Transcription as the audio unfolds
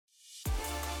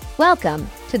Welcome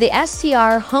to the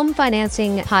STR Home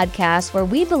Financing Podcast, where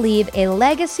we believe a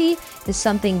legacy is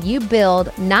something you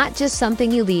build, not just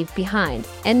something you leave behind.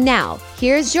 And now,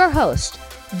 here's your host,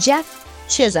 Jeff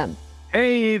Chisholm.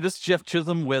 Hey, this is Jeff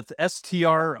Chisholm with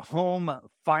STR Home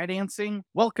Financing.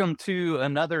 Welcome to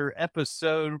another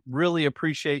episode. Really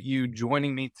appreciate you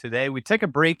joining me today. We take a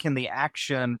break in the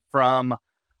action from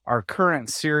our current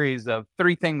series of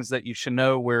 3 things that you should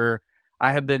know, where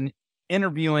I have been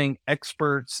interviewing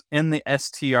experts in the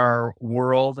STR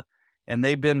world, and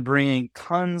they've been bringing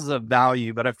tons of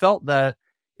value. But I felt that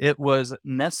it was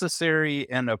necessary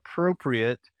and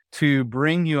appropriate to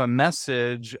bring you a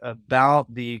message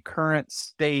about the current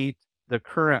state, the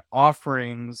current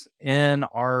offerings in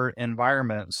our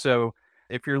environment. So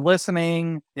if you're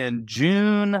listening in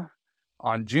June,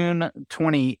 on June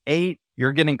 28th,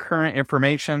 you're getting current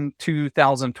information,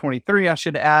 2023, I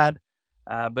should add.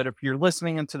 But if you're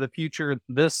listening into the future,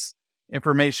 this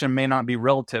information may not be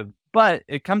relative, but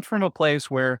it comes from a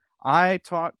place where I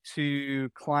talk to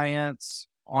clients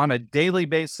on a daily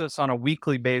basis, on a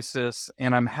weekly basis,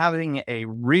 and I'm having a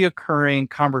reoccurring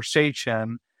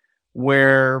conversation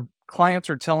where clients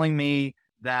are telling me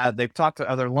that they've talked to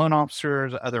other loan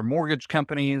officers, other mortgage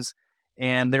companies,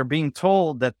 and they're being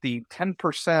told that the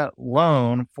 10%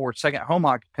 loan for second home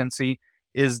occupancy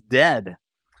is dead.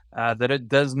 That it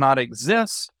does not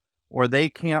exist, or they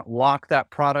can't lock that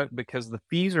product because the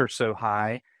fees are so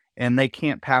high and they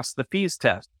can't pass the fees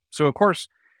test. So of course,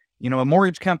 a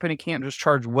mortgage company can't just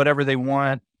charge whatever they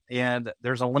want, and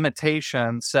there's a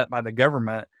limitation set by the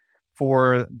government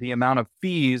for the amount of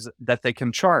fees that they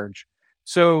can charge.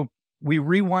 So we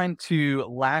rewind to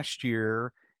last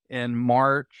year in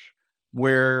March,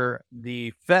 where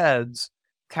the feds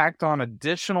tacked on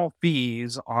additional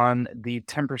fees on the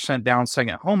 10% down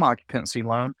second home occupancy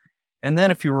loan. And then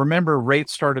if you remember,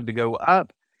 rates started to go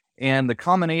up, and the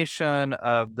combination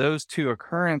of those two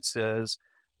occurrences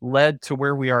led to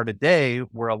where we are today,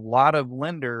 where a lot of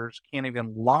lenders can't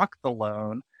even lock the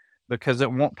loan because it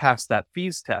won't pass that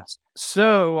fees test.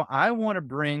 So I want to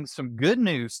bring some good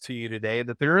news to you today,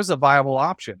 that there is a viable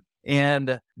option.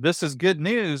 And this is good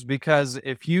news because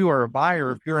if you are a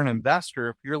buyer, if you're an investor,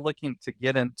 if you're looking to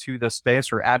get into the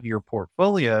space or add to your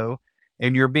portfolio,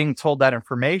 and you're being told that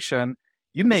information,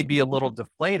 you may be a little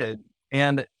deflated.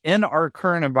 And in our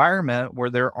current environment, where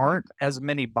there aren't as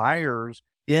many buyers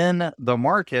in the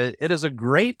market, it is a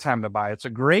great time to buy. It's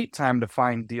a great time to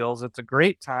find deals. It's a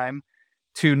great time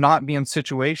to not be in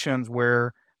situations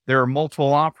where there are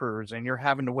multiple offers and you're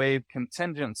having to waive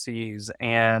contingencies,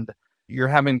 and you're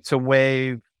having to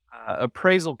waive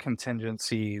appraisal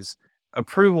contingencies,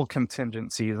 approval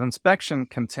contingencies, inspection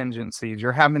contingencies.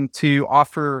 You're having to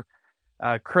offer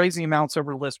crazy amounts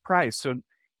over list price. So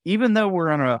even though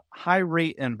we're in a high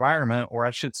rate environment, or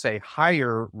I should say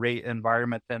higher rate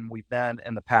environment than we've been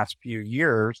in the past few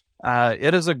years,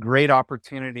 it is a great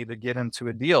opportunity to get into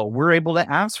a deal. We're able to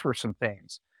ask for some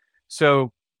things.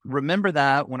 So remember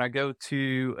that when I go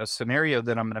to a scenario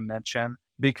that I'm going to mention,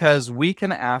 because we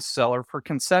can ask seller for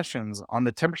concessions on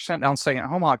the 10% down second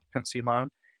home occupancy loan.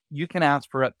 You can ask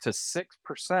for up to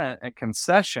 6% in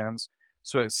concessions.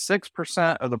 So it's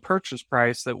 6% of the purchase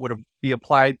price that would be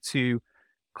applied to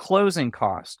closing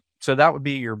costs. So that would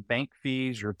be your bank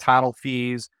fees, your title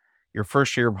fees, your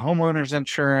first year of homeowner's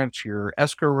insurance, your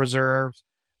escrow reserves,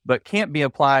 but can't be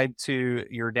applied to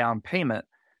your down payment.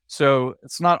 So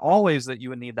it's not always that you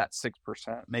would need that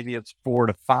 6%. Maybe it's 4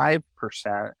 to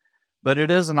 5%. But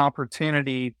it is an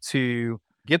opportunity to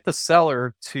get the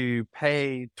seller to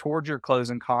pay towards your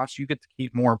closing costs. You get to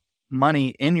keep more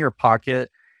money in your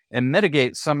pocket and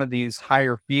mitigate some of these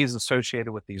higher fees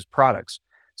associated with these products.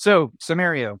 So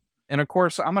scenario, and of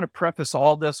course, I'm going to preface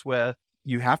all this with,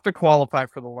 you have to qualify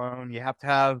for the loan. You have to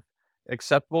have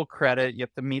acceptable credit. You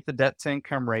have to meet the debt to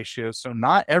income ratio. So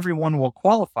not everyone will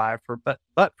qualify for, but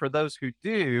for those who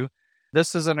do,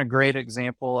 this isn't a great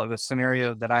example of a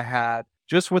scenario that I had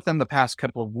just within the past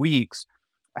couple of weeks.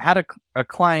 I had a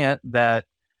client that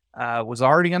was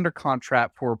already under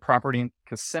contract for a property in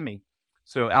Kissimmee.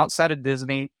 So outside of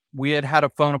Disney, we had a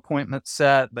phone appointment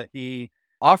set, but he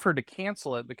offered to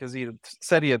cancel it because he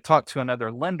said he had talked to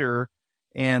another lender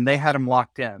and they had him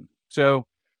locked in. So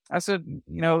I said,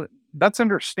 that's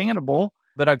understandable,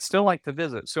 but I'd still like to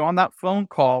visit. So on that phone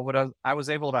call, what I was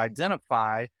able to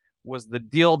identify was the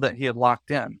deal that he had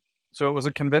locked in. So it was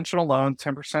a conventional loan,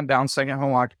 10% down second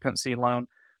home occupancy loan.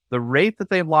 The rate that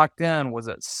they locked in was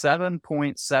at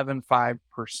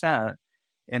 7.75%,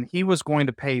 and he was going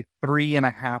to pay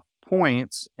 3.5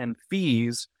 points in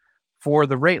fees for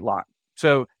the rate lock.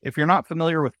 So if you're not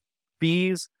familiar with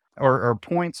fees or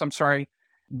points,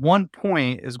 1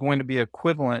 point is going to be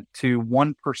equivalent to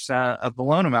 1% of the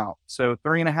loan amount. So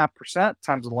 3.5%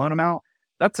 times the loan amount,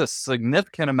 that's a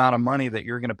significant amount of money that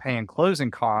you're going to pay in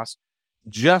closing costs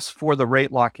just for the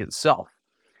rate lock itself.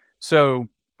 So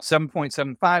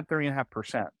 7.75,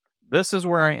 3.5%. This is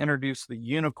where I introduced the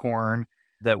unicorn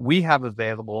that we have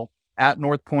available at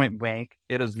North Point Bank.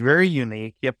 It is very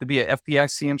unique. You have to be a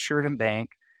FDIC insured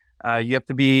bank. You have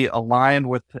to be aligned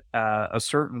with a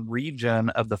certain region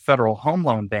of the Federal Home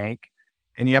Loan Bank,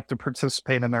 and you have to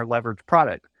participate in their leverage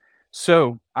product.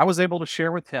 So I was able to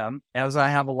share with him, as I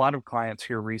have a lot of clients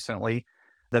here recently,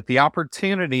 that the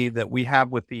opportunity that we have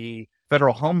with the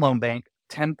Federal Home Loan Bank,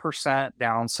 10%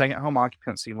 down second home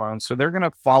occupancy loans. So they're going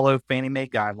to follow Fannie Mae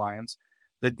guidelines.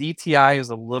 The DTI is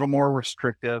a little more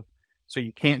restrictive. So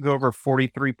you can't go over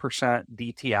 43%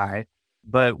 DTI,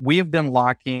 but we have been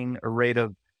locking a rate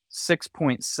of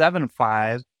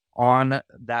 6.75 on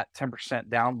that 10%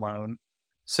 down loan,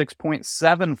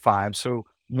 6.75. So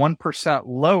 1%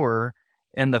 lower.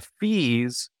 And the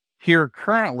fees here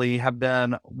currently have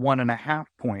been 1.5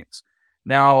 points.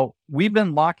 Now, we've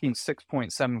been locking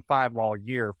 6.75 all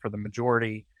year for the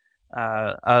majority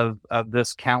of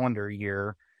this calendar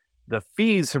year. The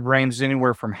fees have ranged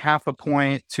anywhere from 0.5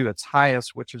 point to its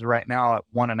highest, which is right now at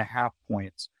 1.5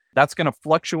 points. That's going to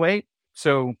fluctuate.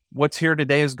 So what's here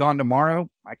today is gone tomorrow.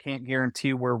 I can't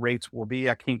guarantee where rates will be.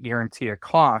 I can't guarantee a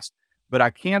cost, but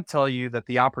I can tell you that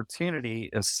the opportunity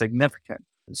is significant.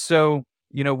 So,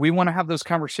 we want to have those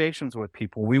conversations with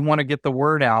people. We want to get the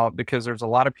word out because there's a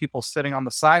lot of people sitting on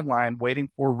the sideline waiting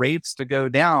for rates to go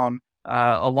down,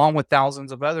 along with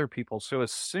thousands of other people. So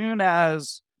as soon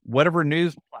as whatever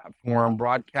news platform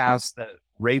broadcasts that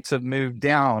rates have moved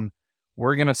down,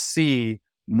 we're going to see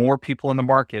more people in the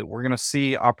market. We're going to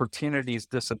see opportunities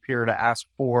disappear to ask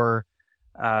for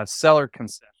seller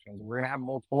concessions. We're going to have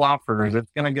multiple offers.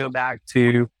 It's going to go back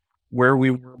to where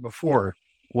we were before.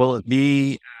 Will it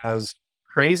be as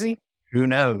crazy? Who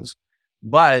knows?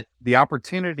 But the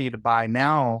opportunity to buy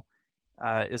now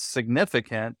is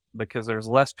significant because there's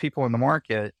less people in the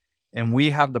market, and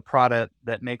we have the product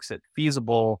that makes it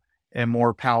feasible and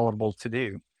more palatable to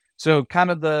do. So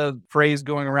kind of the phrase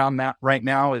going around that right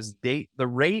now is date the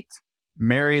rate,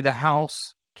 marry the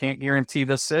house. Can't guarantee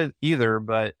this either,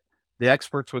 but the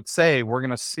experts would say we're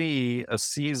going to see a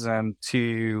season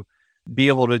to be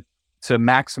able to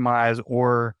maximize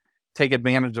or take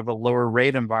advantage of a lower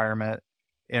rate environment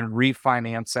and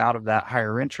refinance out of that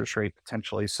higher interest rate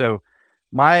potentially. So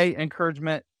my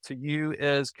encouragement to you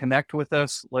is connect with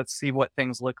us. Let's see what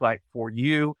things look like for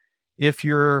you if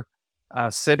you're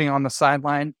sitting on the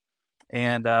sideline,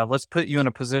 and let's put you in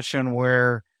a position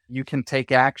where you can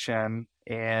take action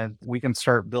and we can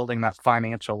start building that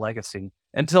financial legacy.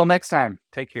 Until next time,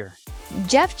 take care.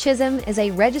 Jeff Chisholm is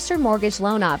a registered mortgage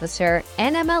loan officer,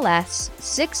 NMLS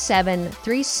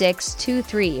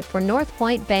 673623 for North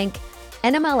Point Bank,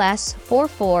 NMLS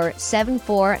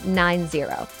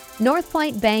 447490. North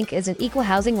Point Bank is an equal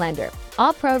housing lender.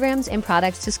 All programs and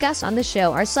products discussed on the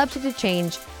show are subject to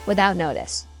change without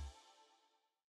notice.